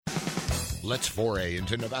Let's foray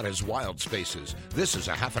into Nevada's wild spaces. This is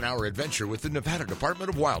a half-an-hour adventure with the Nevada Department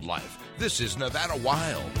of Wildlife. This is Nevada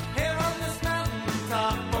Wild. Here on this mountain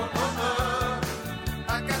top,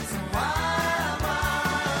 I got some wild,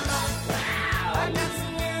 wild life. Wow. I got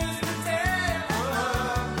some news to tell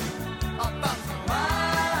about some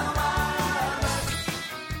wild, wild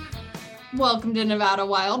life. Welcome to Nevada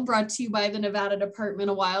Wild, brought to you by the Nevada Department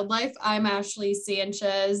of Wildlife. I'm Ashley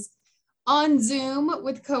Sanchez on Zoom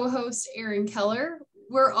with co-host Aaron Keller.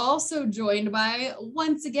 We're also joined by,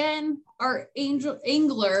 once again, our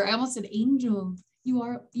angler. I almost said angel.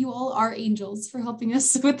 You all are angels for helping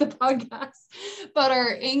us with the podcast. But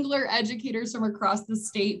our angler educators from across the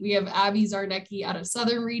state, we have Abby Zarnecki out of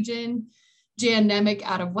Southern Region, Jan Nemec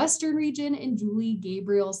out of Western Region, and Julie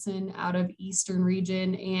Gabrielson out of Eastern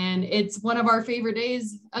Region. And it's one of our favorite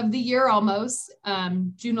days of the year almost.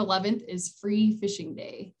 June 11th is Free Fishing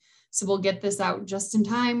Day. So we'll get this out just in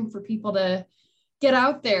time for people to get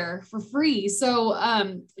out there for free. So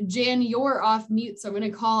Jan, you're off mute, so I'm going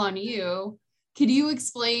to call on you. Could you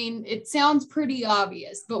explain, it sounds pretty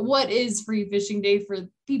obvious, but what is Free Fishing Day for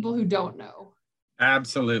people who don't know?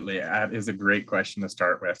 Absolutely. That is a great question to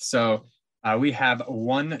start with. So we have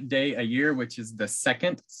one day a year, which is the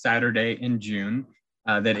second Saturday in June.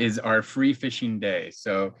 That is our Free Fishing Day.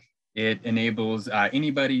 So it enables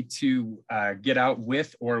anybody to get out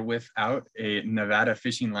with or without a Nevada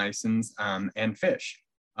fishing license and fish,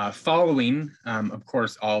 following, of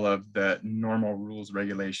course, all of the normal rules,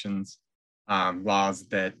 regulations, laws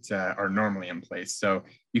that are normally in place. So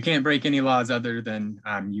you can't break any laws other than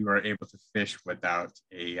you are able to fish without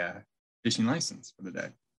a fishing license for the day.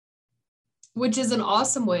 Which is an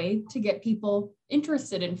awesome way to get people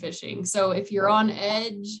interested in fishing. So if you're on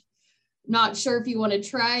edge, not sure if you want to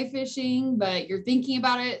try fishing, but you're thinking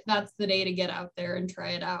about it, that's the day to get out there and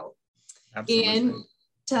try it out. Absolutely. And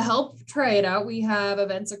to help try it out, we have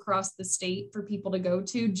events across the state for people to go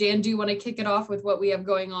to. Jan, do you want to kick it off with what we have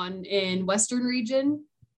going on in Western Region?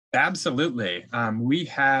 Absolutely. We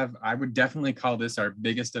have, I would definitely call this our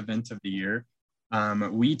biggest event of the year.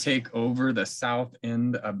 We take over the south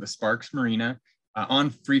end of the Sparks Marina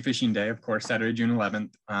on Free Fishing Day, of course, Saturday, June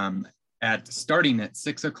 11th. Starting at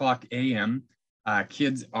 6 o'clock a.m.,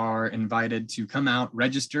 kids are invited to come out,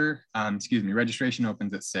 register. Registration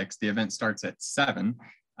opens at 6. The event starts at 7,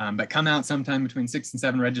 but come out sometime between 6 and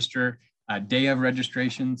 7, register. Day of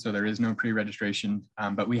registration, so there is no pre-registration,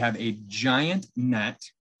 but we have a giant net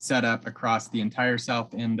set up across the entire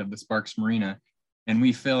south end of the Sparks Marina, and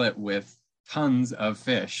we fill it with tons of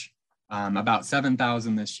fish, about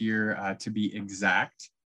 7,000 this year to be exact.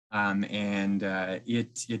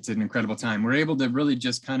 It's an incredible time. We're able to really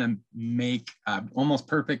just kind of make almost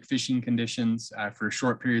perfect fishing conditions for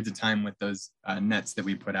short periods of time with those nets that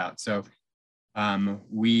we put out. So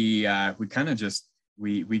we kind of just,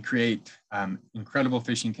 we create incredible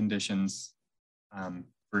fishing conditions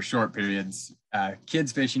for short periods.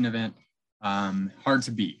 Kids fishing event, hard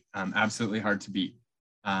to beat, absolutely hard to beat.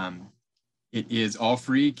 It is all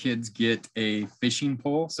free. Kids get a fishing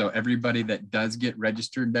pole. So everybody that does get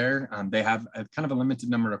registered there, they have a kind of a limited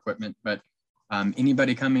number of equipment, but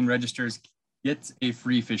anybody coming registers gets a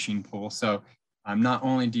free fishing pole. So not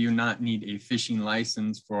only do you not need a fishing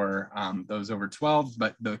license for those over 12,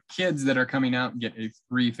 but the kids that are coming out get a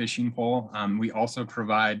free fishing pole. We also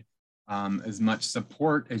provide as much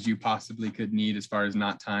support as you possibly could need as far as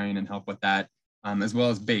knot tying and help with that, as well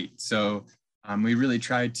as bait. So we really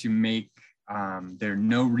try to make there's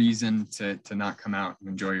no reason to not come out and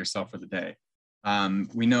enjoy yourself for the day.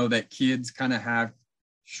 We know that kids kind of have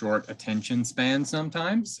short attention spans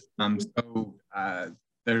sometimes. So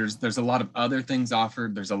there's a lot of other things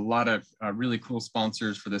offered. There's a lot of really cool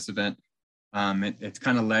sponsors for this event. It's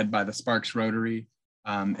kind of led by the Sparks Rotary.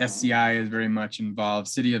 SCI is very much involved.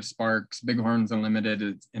 City of Sparks, Bighorns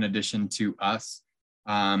Unlimited, in addition to us.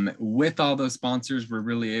 With all those sponsors, we're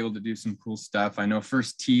really able to do some cool stuff. I know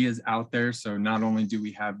First Tee is out there, so not only do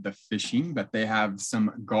we have the fishing, but they have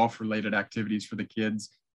some golf related activities for the kids.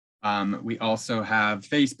 We also have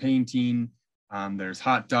face painting. There's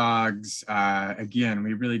hot dogs. Again,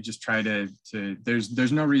 we really just try to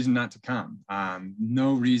there's no reason not to come.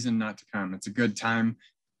 No reason not to come. It's a good time.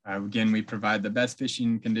 Again, we provide the best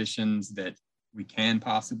fishing conditions that we can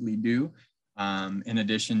possibly do. In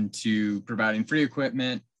addition to providing free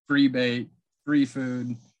equipment, free bait, free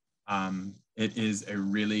food. It is a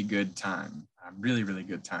really good time, really, really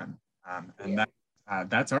good time.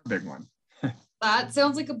 That's our big one. That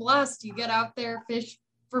sounds like a blast. You get out there, fish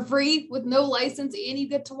for free with no license, and you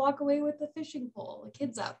get to walk away with the fishing pole, the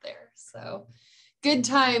kids out there. So Good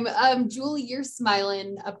time. Julie, you're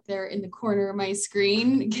smiling up there in the corner of my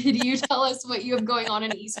screen. Could you tell us what you have going on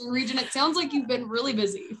in the Eastern region? It sounds like you've been really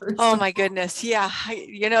busy. Oh my goodness. Yeah.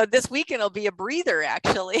 This weekend will be a breather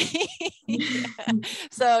actually.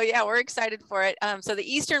 So yeah, we're excited for it. So the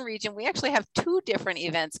Eastern region, we actually have 2 different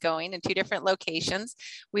events going in 2 different locations.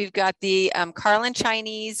 We've got the Carlin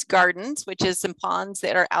Chinese Gardens, which is some ponds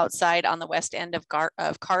that are outside on the west end of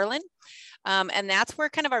Carlin. And that's where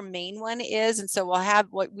kind of our main one is. And so we'll have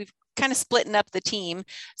what we've kind of splitting up the team.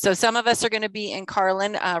 So some of us are going to be in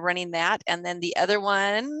Carlin running that. And then the other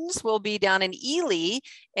ones will be down in Ely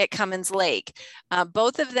at Cummins Lake.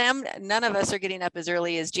 Both of them, none of us are getting up as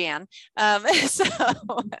early as Jan. So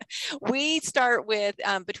we start with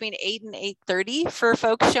between 8 and 8:30 for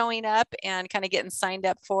folks showing up and kind of getting signed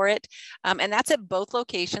up for it. And that's at both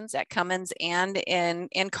locations, at Cummins and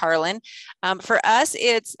in Carlin. For us,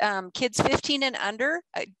 it's kids 15 and under.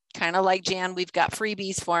 Kind of like Jan, we've got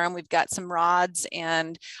freebies for them. We've got some rods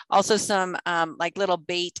and also some like little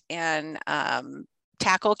bait and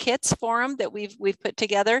tackle kits for them that we've put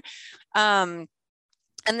together. And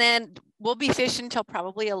then we'll be fishing till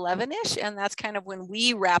probably 11-ish. And that's kind of when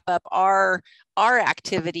we wrap up our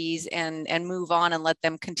activities and move on and let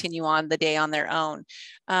them continue on the day on their own.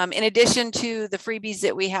 In addition to the freebies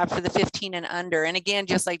that we have for the 15 and under. And again,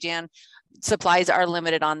 just like Jan, supplies are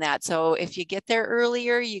limited on that. So if you get there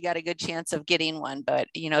earlier, you got a good chance of getting one, but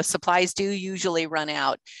supplies do usually run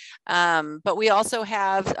out. But we also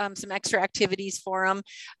have some extra activities for them.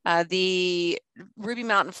 The Ruby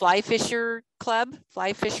Mountain Fly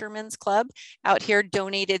Fishermen's Club out here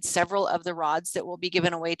donated several of the rods that will be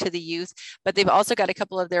given away to the youth, but they've also got a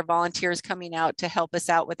couple of their volunteers coming out to help us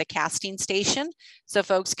out with a casting station. So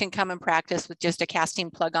folks can come and practice with just a casting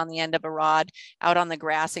plug on the end of a rod out on the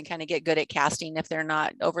grass and kind of get good at casting if they're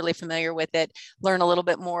not overly familiar with it, learn a little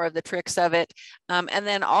bit more of the tricks of it. And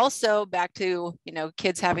then also back to,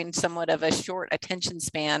 kids having somewhat of a short attention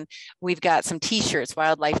span, we've got some t-shirts,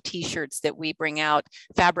 wildlife t-shirts that we bring out,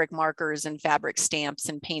 fabric markers and fabric stamps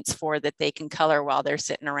and paints for that they can color while they're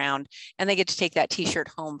sitting around, and they get to take that t-shirt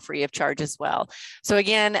home free of charge as well. So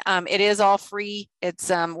again, it is all free. It's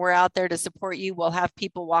we're out there to support you. We'll have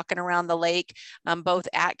people walking around the lake, both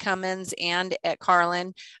at Cummins and at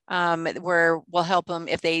Carlin, where we'll help them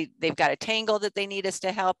if they've got a tangle that they need us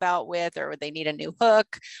to help out with, or they need a new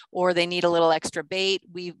hook, or they need a little extra bait.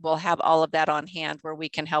 We will have all of that on hand where we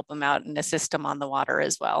can help them out and assist them on the water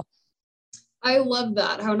as well. I love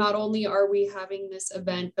that, how not only are we having this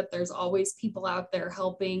event, but there's always people out there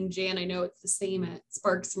helping. Jan, I know it's the same at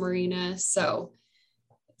Sparks Marina, so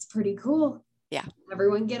it's pretty cool. Yeah.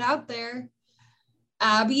 Everyone get out there.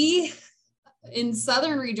 Abby, in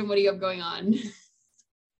Southern region, what do you have going on?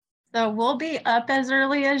 So we'll be up as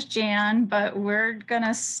early as Jan, but we're going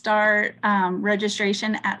to start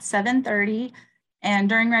registration at 7:30. And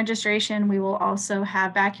during registration, we will also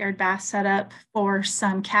have backyard bass set up for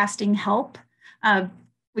some casting help.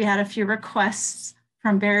 We had a few requests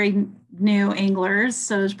from very new anglers,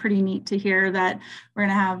 so it's pretty neat to hear that we're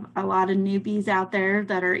going to have a lot of newbies out there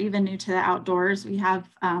that are even new to the outdoors. We have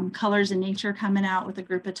Colors in Nature coming out with a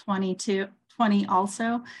group of 20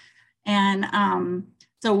 also. And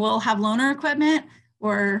so we'll have loaner equipment,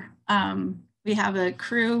 or we have a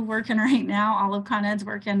crew working right now. Olive Con Ed's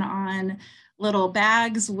working on little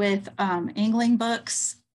bags with angling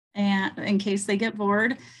books, and in case they get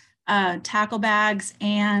bored, tackle bags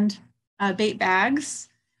and bait bags.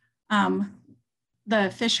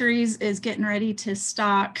 The fisheries is getting ready to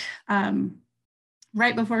stock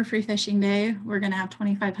right before Free Fishing Day. We're going to have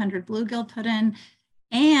 2,500 bluegill put in.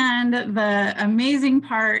 And the amazing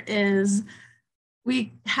part is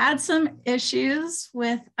we had some issues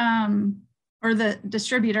with, or the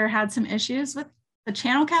distributor had some issues with the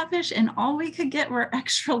channel catfish, and all we could get were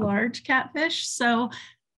extra large catfish. So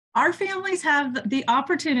our families have the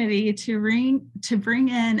opportunity to bring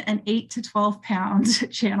in an 8 to 12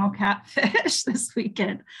 pound channel catfish this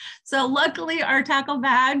weekend. So luckily our tackle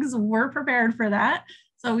bags were prepared for that.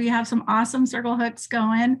 So we have some awesome circle hooks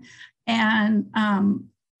going. And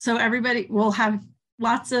so everybody will have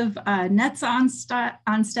lots of nets on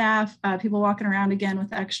staff, people walking around again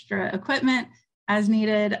with extra equipment as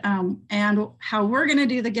needed. And how we're going to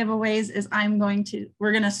do the giveaways is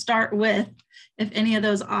we're going to start with, if any of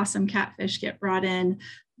those awesome catfish get brought in,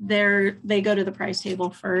 they go to the prize table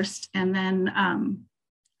first. And then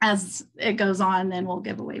as it goes on, then we'll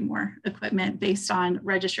give away more equipment based on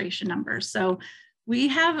registration numbers. So we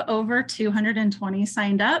have over 220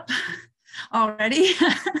 signed up already.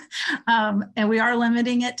 And we are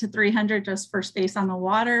limiting it to 300 just for space on the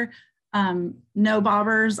water. No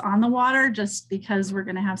bobbers on the water just because we're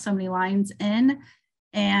going to have so many lines in.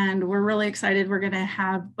 And we're really excited. We're going to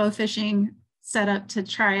have bow fishing set up to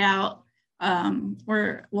try out.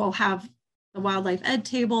 We'll have the wildlife ed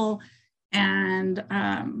table, and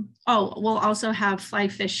we'll also have fly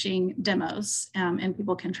fishing demos, and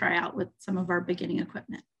people can try out with some of our beginning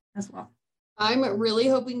equipment as well. I'm really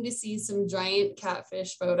hoping to see some giant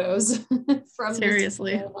catfish photos from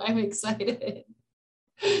Seriously. This. I'm excited.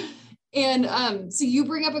 And so you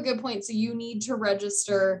bring up a good point. So you need to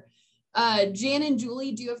register. Jan and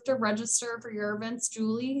Julie, do you have to register for your events,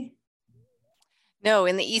 Julie? No,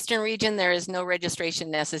 in the Eastern region, there is no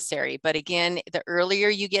registration necessary. But again, the earlier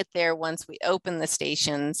you get there, once we open the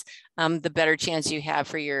stations, the better chance you have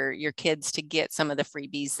for your kids to get some of the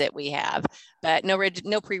freebies that we have. But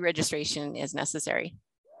no pre-registration is necessary.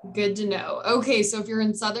 Good to know. Okay, so if you're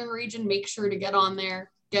in Southern region, make sure to get on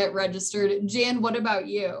there, get registered. Jan, what about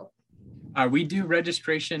you? We do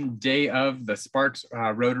registration day of. The Sparks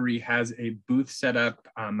Rotary has a booth set up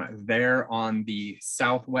there on the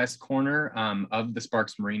southwest corner of the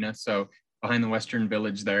Sparks Marina. So behind the Western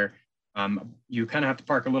Village there, you kind of have to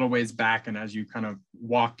park a little ways back. And as you kind of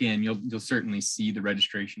walk in, you'll certainly see the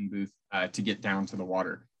registration booth to get down to the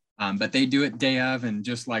water. But they do it day of. And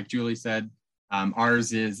just like Julie said,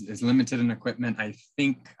 ours is limited in equipment. I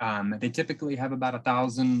think they typically have about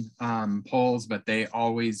 1,000 poles, but they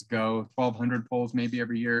always go 1,200 poles maybe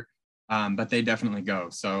every year, but they definitely go.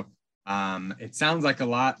 So it sounds like a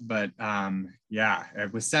lot, but yeah,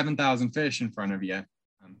 with 7,000 fish in front of you,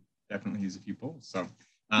 definitely use a few poles. So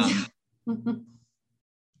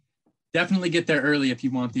definitely get there early if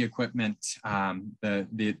you want the equipment,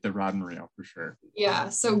 the rod and reel for sure. Yeah,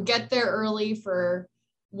 so get there early for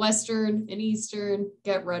Western and Eastern,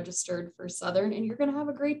 get registered for Southern, and you're going to have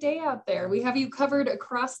a great day out there. We have you covered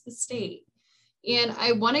across the state. And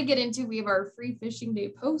I want to get into, we have our free fishing day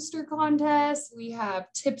poster contest. We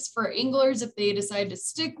have tips for anglers if they decide to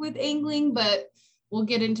stick with angling, but we'll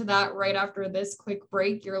get into that right after this quick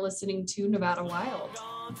break. You're listening to Nevada Wild.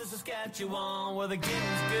 To Saskatchewan, where the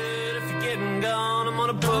getting's good. If you're getting gone, I'm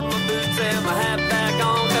gonna put my boots and my hat back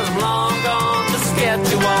on, 'cause I'm long gone to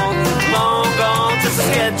Saskatchewan, long gone to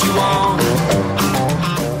Saskatchewan.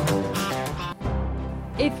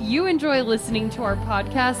 If you enjoy listening to our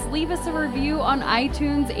podcast, leave us a review on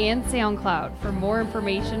iTunes and SoundCloud. For more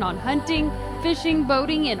information on hunting, fishing,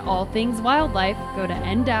 boating, and all things wildlife, go to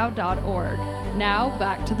ndow.org. Now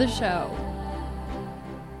back to the show.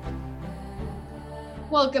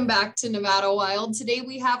 Welcome back to Nevada Wild. Today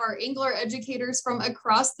we have our angler educators from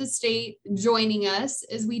across the state joining us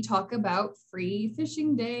as we talk about Free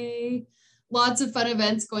Fishing Day. Lots of fun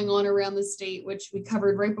events going on around the state, which we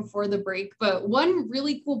covered right before the break. But one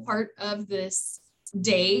really cool part of this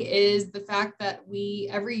day is the fact that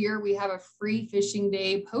every year we have a Free Fishing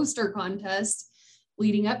Day poster contest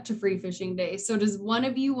leading up to Free Fishing Day. So does one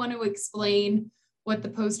of you want to explain what the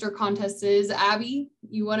poster contest is? Abby,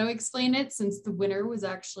 you want to explain it since the winner was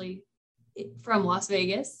actually from Las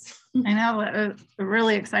Vegas? I know, it was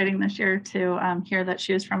really exciting this year to hear that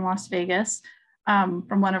she was from Las Vegas,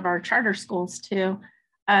 from one of our charter schools too.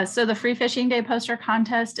 So the Free Fishing Day poster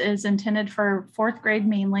contest is intended for fourth grade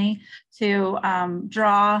mainly to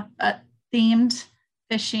draw a themed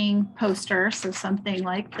fishing poster. So something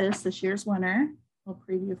like this year's winner, I'll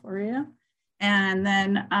preview for you. And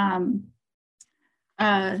then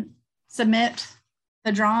submit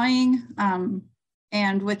the drawing,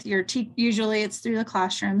 and with your usually it's through the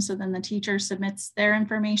classroom. So then the teacher submits their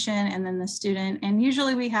information and then the student, and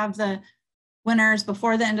usually we have the winners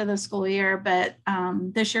before the end of the school year, but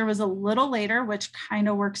this year was a little later, which kind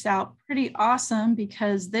of works out pretty awesome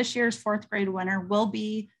because this year's fourth grade winner will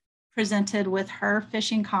be presented with her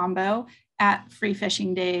fishing combo at Free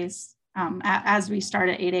Fishing Days as we start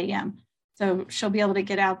at 8 a.m. So she'll be able to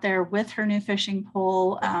get out there with her new fishing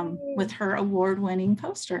pole, with her award-winning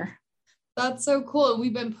poster. That's so cool.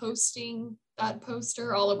 We've been posting that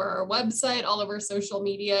poster all over our website, all over social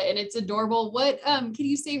media, and it's adorable. What can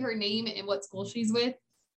you say her name and what school she's with?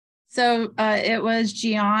 So it was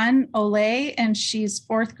Gian Olay, and she's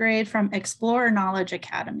fourth grade from Explorer Knowledge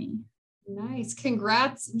Academy. Nice.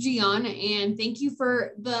 Congrats, Gian, and thank you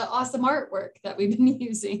for the awesome artwork that we've been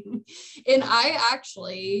using. And I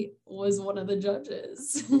actually was one of the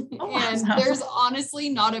judges. Oh, and awesome. There's honestly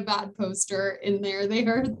not a bad poster in there. They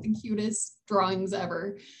are the cutest drawings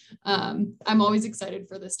ever. I'm always excited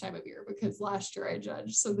for this time of year because last year I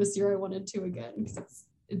judged. So this year I wanted to again because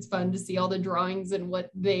it's fun to see all the drawings and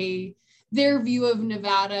what their view of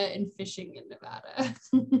Nevada and fishing in Nevada.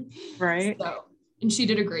 Right. So, and she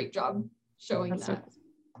did a great job showing That's that.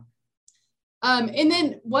 And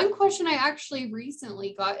then one question I actually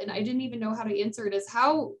recently got, and I didn't even know how to answer it, is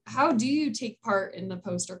how do you take part in the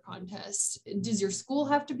poster contest? Does your school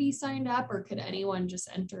have to be signed up, or could anyone just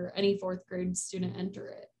enter, any fourth grade student enter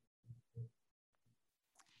it?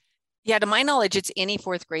 Yeah, to my knowledge, it's any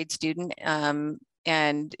fourth grade student.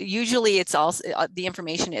 And usually it's also, the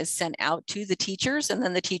information is sent out to the teachers, and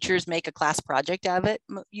then the teachers make a class project of it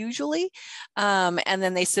usually. And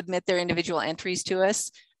then they submit their individual entries to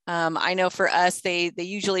us. I know for us, they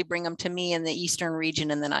usually bring them to me in the Eastern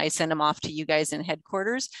region, and then I send them off to you guys in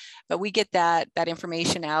headquarters. But we get that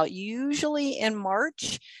information out usually in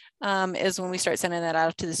March is when we start sending that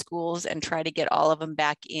out to the schools and try to get all of them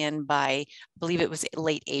back in by, I believe it was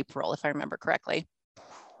late April, if I remember correctly.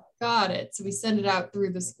 Got it. So we send it out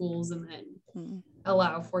through the schools and then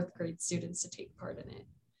allow fourth grade students to take part in it.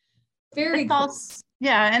 Very cool.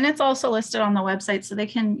 Yeah, and it's also listed on the website, so they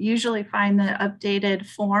can usually find the updated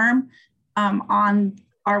form on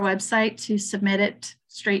our website to submit it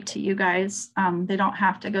straight to you guys. They don't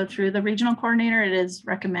have to go through the regional coordinator. It is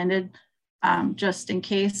recommended just in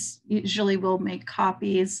case. Usually we'll make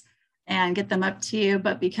copies and get them up to you,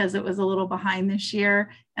 but because it was a little behind this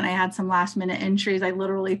year and I had some last minute entries, I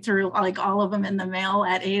literally threw like all of them in the mail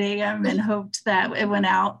at 8 a.m. and hoped that it went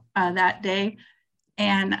out that day.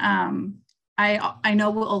 And I know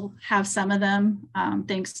we'll have some of them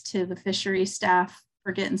thanks to the fishery staff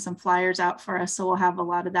for getting some flyers out for us. So we'll have a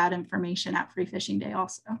lot of that information at Free Fishing Day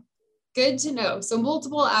also. Good to know. So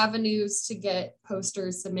multiple avenues to get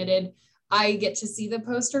posters submitted. I get to see the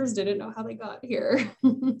posters, didn't know how they got here.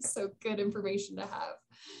 So good information to have.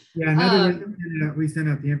 Yeah, another way we send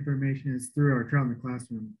out the information is through our Trout in the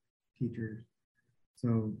Classroom teachers.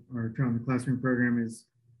 So our Trout in the Classroom program is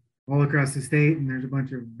all across the state, and there's a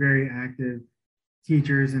bunch of very active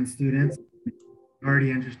teachers and students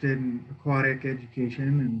already interested in aquatic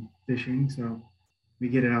education and fishing. So we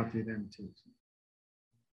get it out through them too.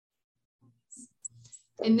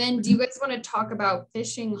 And then do you guys want to talk about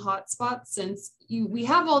fishing hotspots, since we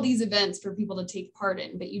have all these events for people to take part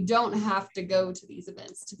in, but you don't have to go to these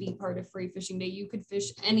events to be part of Free Fishing Day. You could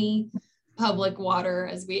fish any public water,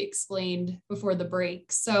 as we explained before the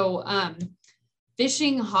break. So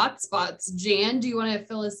fishing hotspots. Jan, do you want to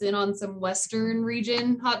fill us in on some Western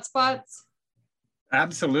region hotspots?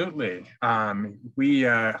 Absolutely. I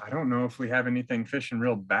don't know if we have anything fishing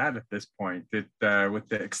real bad at this point. With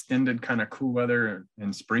the extended kind of cool weather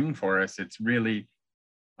in spring for us, it's really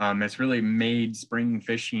made spring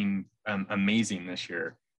fishing amazing this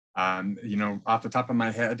year. Off the top of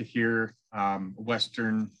my head here,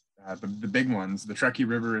 Western, the big ones, the Truckee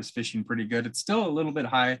River is fishing pretty good. It's still a little bit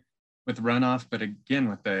high with runoff, but again,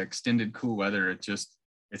 with the extended cool weather,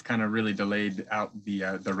 it's kind of really delayed out the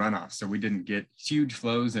runoff. So we didn't get huge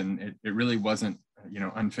flows, and it really wasn't,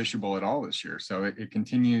 unfishable at all this year. So it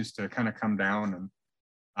continues to kind of come down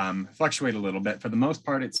and fluctuate a little bit. For the most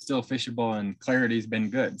part, it's still fishable, and clarity's been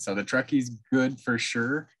good. So the Truckee's good for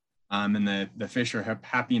sure. And the fish are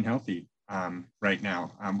happy and healthy right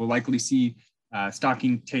now. We'll likely see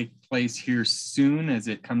stocking take place here soon as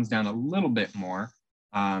it comes down a little bit more.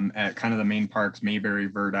 At kind of the main parks, Mayberry,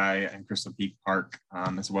 Verdi, and Crystal Peak Park,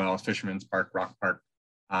 as well as Fisherman's Park, Rock Park.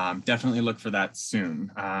 Definitely look for that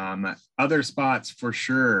soon. Other spots for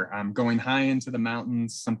sure, going high into the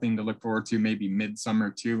mountains, something to look forward to maybe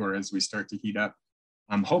midsummer too, or as we start to heat up.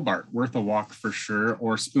 Hobart, worth a walk for sure,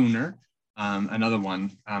 or Spooner, another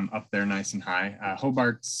one up there nice and high.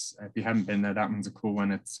 Hobart's, if you haven't been there, that one's a cool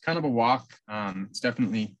one. It's kind of a walk. It's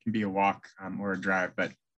definitely can be a walk or a drive,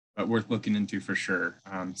 but worth looking into for sure.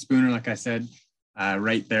 Spooner, like I said,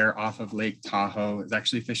 right there off of Lake Tahoe, is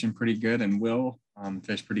actually fishing pretty good and will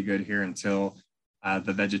fish pretty good here until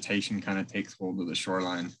the vegetation kind of takes hold of the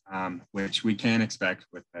shoreline, which we can expect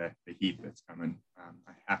with the heat that's coming,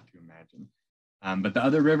 I have to imagine. But the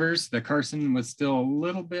other rivers, the Carson was still a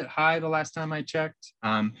little bit high the last time I checked.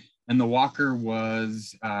 And the Walker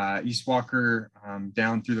was East Walker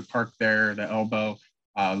down through the park there, the Elbow.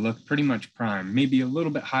 Looked pretty much prime, maybe a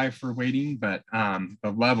little bit high for waiting, but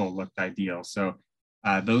the level looked ideal. So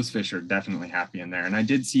those fish are definitely happy in there. And I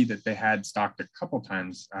did see that they had stocked a couple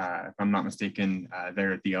times, if I'm not mistaken,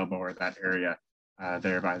 there at the Elbow or that area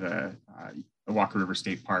there by the Walker River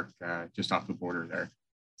State Park, just off the border there.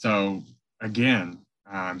 So again,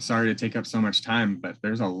 I'm sorry to take up so much time, but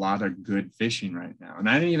there's a lot of good fishing right now. And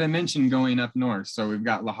I didn't even mention going up north. So we've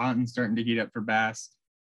got Lahontan starting to heat up for bass.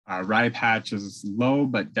 Rye Patch is low,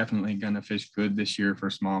 but definitely going to fish good this year for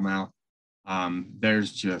smallmouth.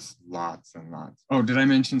 There's just lots and lots. Oh, did I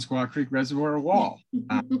mention Squaw Creek Reservoir Wall?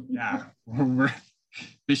 Yeah, we're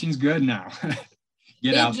fishing's good now.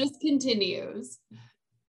 Get out. It just continues.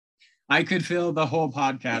 I could fill the whole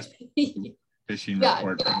podcast fishing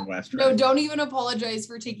report from the West. No, don't even apologize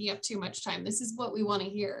for taking up too much time. This is what we want to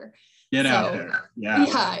hear. Get out there.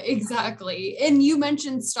 Yeah, exactly. And you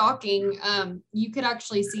mentioned stocking. You could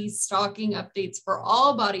actually see stocking updates for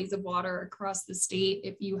all bodies of water across the state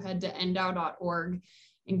if you head to ndow.org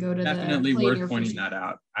and go to definitely worth pointing that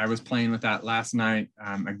out. I was playing with that last night.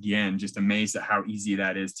 Again, just amazed at how easy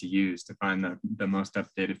that is to use to find the most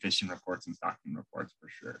updated fishing reports and stocking reports for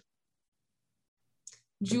sure.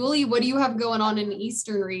 Julie, what do you have going on in the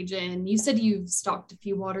Eastern region? You said you've stocked a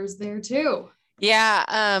few waters there too.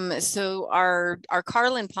 Yeah, so our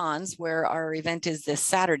Carlin ponds, where our event is this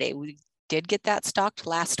Saturday, we did get that stocked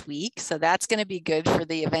last week, so that's going to be good for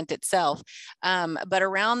the event itself. But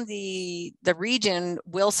around the region,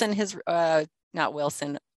 Wilson has not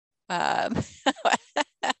Wilson.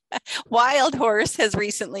 Wild Horse has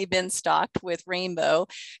recently been stocked with rainbow.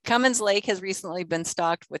 Cummins Lake has recently been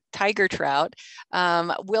stocked with tiger trout.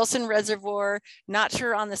 Wilson Reservoir, not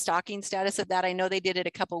sure on the stocking status of that. I know they did it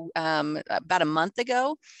about a month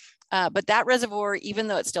ago. But that reservoir, even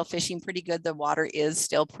though it's still fishing pretty good, the water is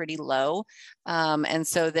still pretty low. And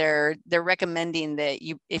so they're recommending that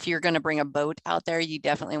if you're going to bring a boat out there, you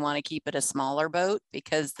definitely want to keep it a smaller boat,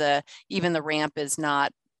 because even the ramp is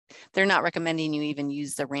not, they're not recommending you even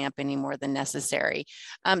use the ramp any more than necessary.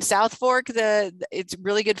 South Fork, it's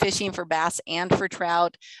really good fishing for bass and for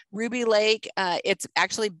trout. Ruby Lake, it's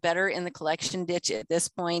actually better in the collection ditch at this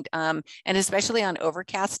point, and especially on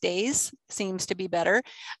overcast days, seems to be better.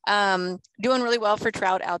 Doing really well for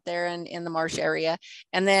trout out there in the marsh area.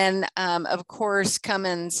 And then, of course,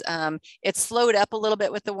 Cummins, it's slowed up a little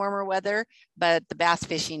bit with the warmer weather, but the bass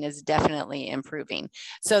fishing is definitely improving.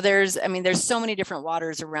 So there's so many different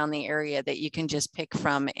waters around the area that you can just pick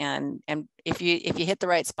from, and if you hit the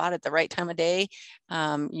right spot at the right time of day,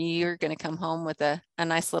 you're going to come home with a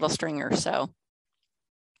nice little stringer. So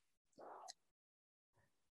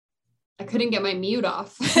I couldn't get my mute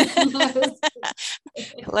off.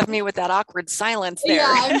 Left me with that awkward silence there.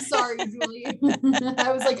 Yeah, I'm sorry, Julie.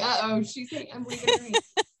 I was like, uh-oh, she's saying I'm leaving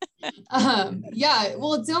her. Yeah,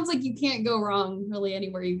 well, it sounds like you can't go wrong really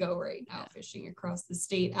anywhere you go right now fishing across the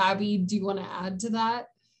state. Abby, do you want to add to that?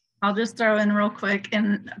 I'll just throw in real quick,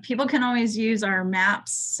 and people can always use our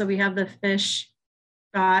maps. So we have the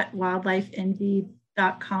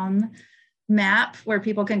fish.wildlifenvy.com map where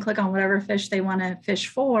people can click on whatever fish they want to fish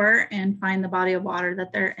for and find the body of water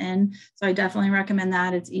that they're in. So I definitely recommend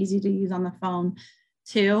that. It's easy to use on the phone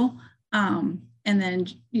too. And then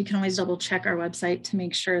you can always double check our website to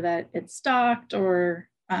make sure that it's stocked, or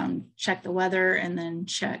check the weather and then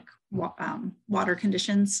check water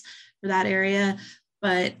conditions for that area.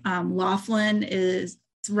 But Laughlin is,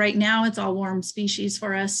 right now it's all warm species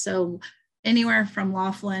for us. So anywhere from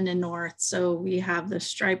Laughlin and north. So we have the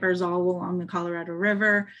stripers all along the Colorado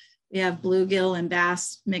River. We have bluegill and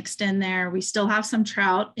bass mixed in there. We still have some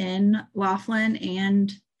trout in Laughlin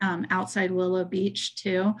and outside Willow Beach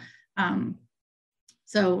too.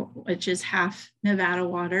 So which is half Nevada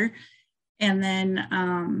water. And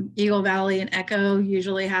then Eagle Valley and Echo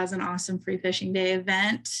usually has an awesome free fishing day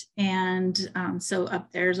event. And so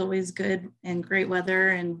up there is always good and great weather.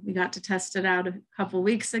 And we got to test it out a couple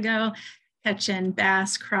weeks ago, catching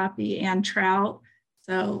bass, crappie, and trout.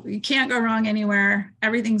 So you can't go wrong anywhere.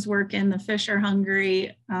 Everything's working. The fish are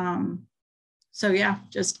hungry. So yeah,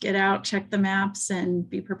 just get out, check the maps, and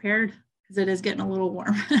be prepared, because it is getting a little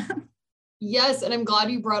warm. Yes, and I'm glad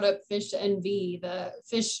you brought up Fish NV, the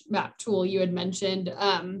fish map tool you had mentioned.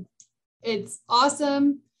 It's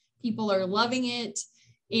awesome. People are loving it.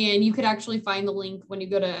 And you could actually find the link when you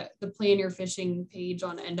go to the Plan Your Fishing page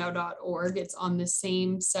on ndow.org. It's on the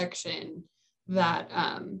same section that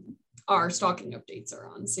our stocking updates are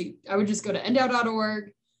on. So I would just go to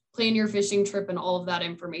ndow.org, plan your fishing trip, and all of that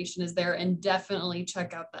information is there. And definitely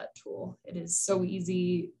check out that tool. It is so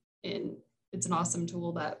easy, and it's an awesome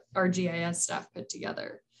tool that our GIS staff put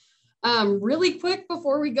together. Really quick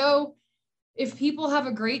before we go, if people have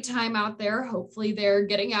a great time out there, hopefully they're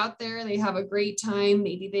getting out there, they have a great time,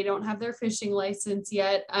 maybe they don't have their fishing license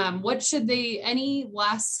yet. Any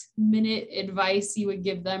last minute advice you would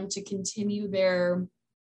give them to continue their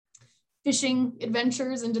fishing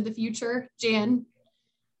adventures into the future? Jan?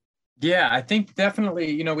 Yeah, I think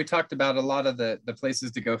definitely, we talked about a lot of the places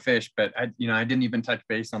to go fish, but I didn't even touch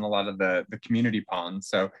base on a lot of the community ponds.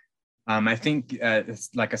 So I think it's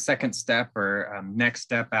like a second step or next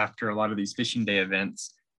step after a lot of these fishing day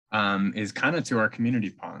events is kind of to our community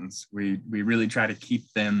ponds. We really try to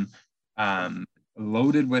keep them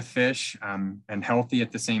loaded with fish and healthy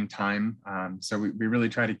at the same time. So we really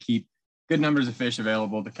try to keep good numbers of fish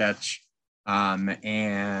available to catch Yeah,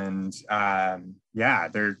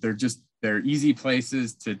 they're easy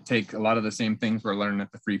places to take a lot of the same things we're learning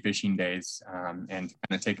at the free fishing days, and kind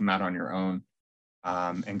of take them out on your own,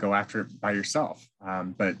 and go after it by yourself.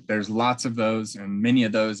 But there's lots of those, and many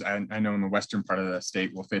of those I know in the western part of the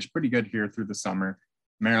state will fish pretty good here through the summer.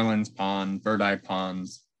 Maryland's Pond, Bird Eye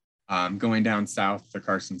Ponds, going down south to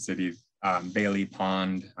Carson City, Bailey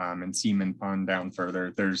Pond, and Seaman Pond down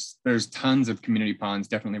further. There's tons of community ponds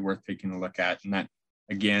definitely worth taking a look at. And that,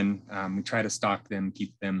 again, we try to stock them,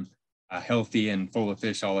 keep them healthy and full of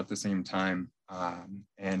fish all at the same time,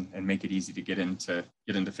 and make it easy to get into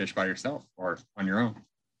fish by yourself or on your own.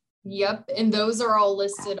 Yep, and those are all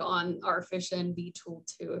listed on our Fish NV tool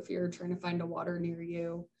too. If you're trying to find a water near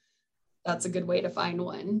you, that's a good way to find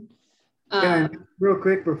one. Yeah, real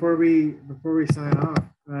quick before we sign off,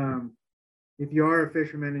 if you are a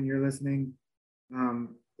fisherman and you're listening,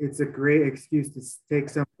 it's a great excuse to take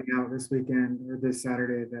something out this weekend or this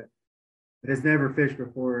Saturday that has never fished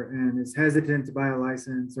before and is hesitant to buy a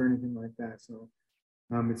license or anything like that. So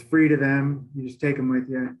it's free to them. You just take them with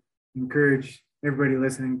you. Encourage everybody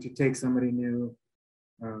listening to take somebody new,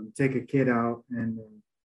 take a kid out and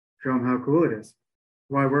show them how cool it is.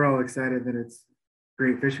 Why we're all excited that it's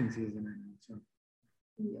great fishing season right now. So.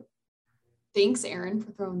 Yep. Thanks, Aaron,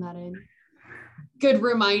 for throwing that in. Good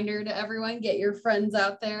reminder to everyone, get your friends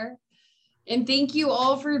out there. And thank you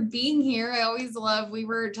all for being here. I always love, we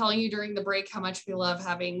were telling you during the break how much we love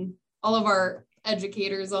having all of our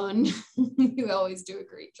educators on. You always do a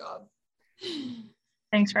great job.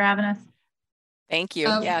 Thanks for having us. Thank you.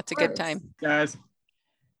 Yeah, it's a good time. Guys.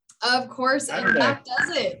 Of course, and that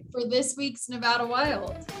does it for this week's Nevada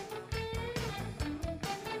Wild.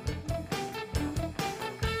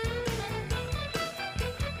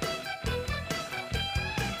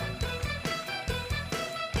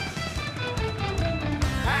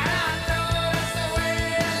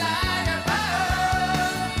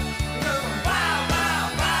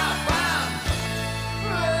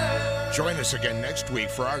 Join us again next week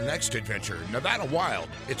for our next adventure, Nevada Wild.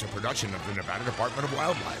 It's a production of the Nevada Department of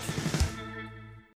Wildlife.